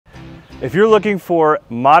If you're looking for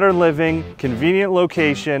modern living, convenient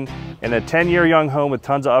location, and a 10-year young home with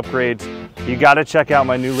tons of upgrades, you gotta check out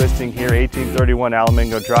my new listing here, 1831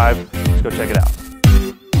 Alamingo Drive. Let's go check it out.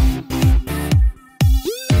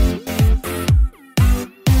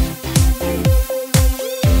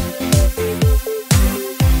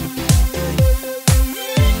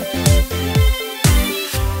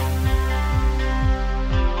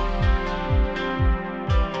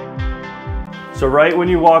 So right when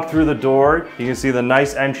you walk through the door, you can see the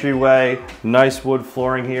nice entryway, nice wood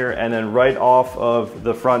flooring here, and then right off of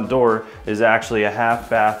the front door is actually a half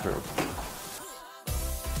bathroom.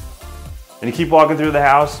 And you keep walking through the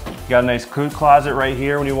house, you got a nice coat closet right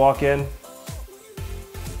here when you walk in.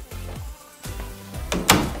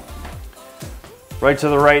 Right to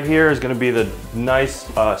the right here is going to be the nice,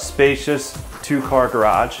 spacious 2-car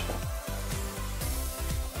garage.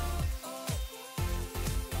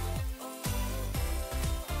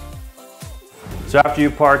 So after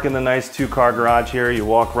you park in the nice 2-car garage here, you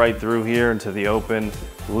walk right through here into the open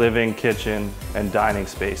living, kitchen, and dining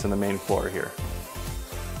space on the main floor here.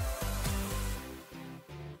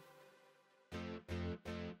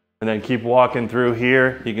 And then keep walking through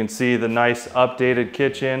here. You can see the nice updated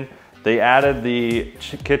kitchen. They added the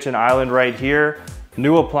kitchen island right here.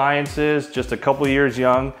 New appliances, just a couple years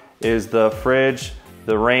young, is the fridge,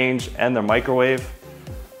 the range, and the microwave.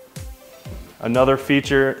 Another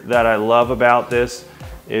feature that I love about this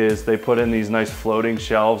is they put in these nice floating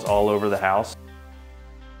shelves all over the house.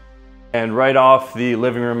 And right off the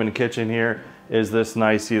living room and kitchen here is this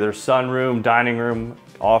nice either sunroom, dining room,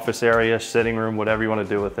 office area, sitting room, whatever you want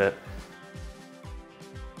to do with it.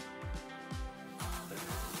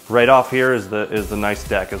 Right off here is the nice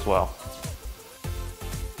deck as well.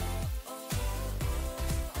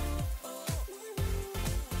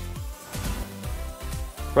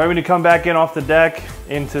 Right when you come back in off the deck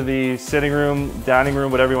into the sitting room, dining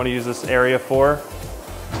room, whatever you want to use this area for,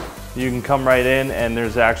 you can come right in and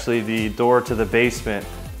there's actually the door to the basement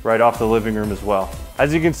right off the living room as well.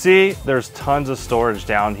 As you can see, there's tons of storage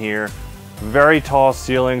down here. Very tall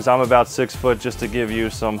ceilings. I'm about 6 foot just to give you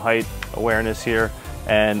some height awareness here.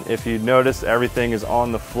 And if you notice, everything is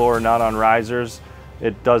on the floor, not on risers.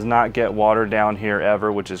 It does not get water down here ever,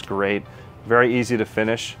 which is great. Very easy to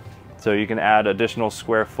finish. So you can add additional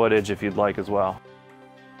square footage if you'd like as well.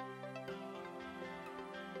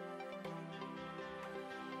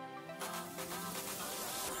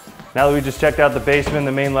 Now that we just checked out the basement,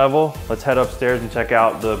 the main level, let's head upstairs and check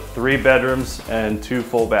out the 3 bedrooms and 2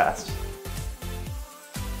 full baths.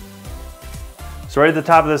 So right at the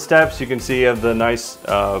top of the steps, you can see you have the nice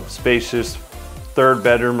spacious 3rd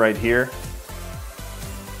bedroom right here.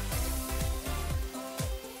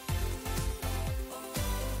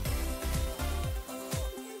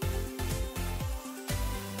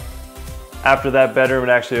 After that bedroom,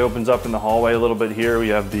 it actually opens up in the hallway a little bit here. We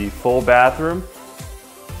have the full bathroom.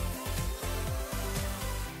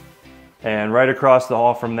 And right across the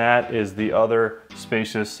hall from that is the other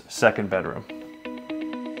spacious 2nd bedroom.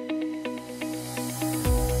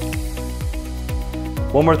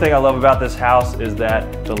 One more thing I love about this house is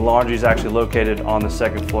that the laundry is actually located on the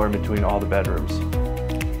 2nd floor in between all the bedrooms.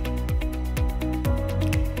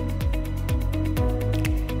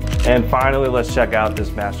 And finally, let's check out this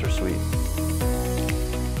master suite.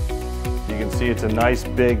 You can see it's a nice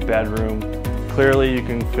big bedroom. Clearly you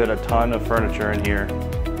can fit a ton of furniture in here.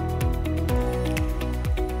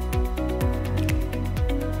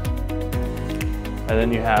 And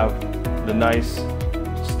then you have the nice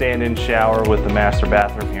stand-in shower with the master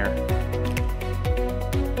bathroom here.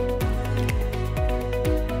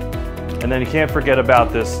 And then you can't forget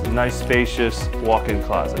about this nice spacious walk-in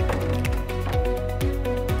closet.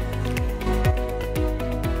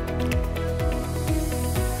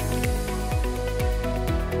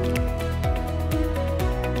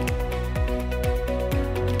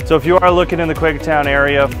 So if you are looking in the Quakertown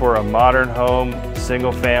area for a modern home,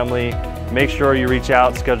 single family, make sure you reach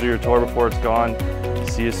out, schedule your tour before it's gone.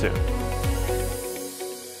 See you soon.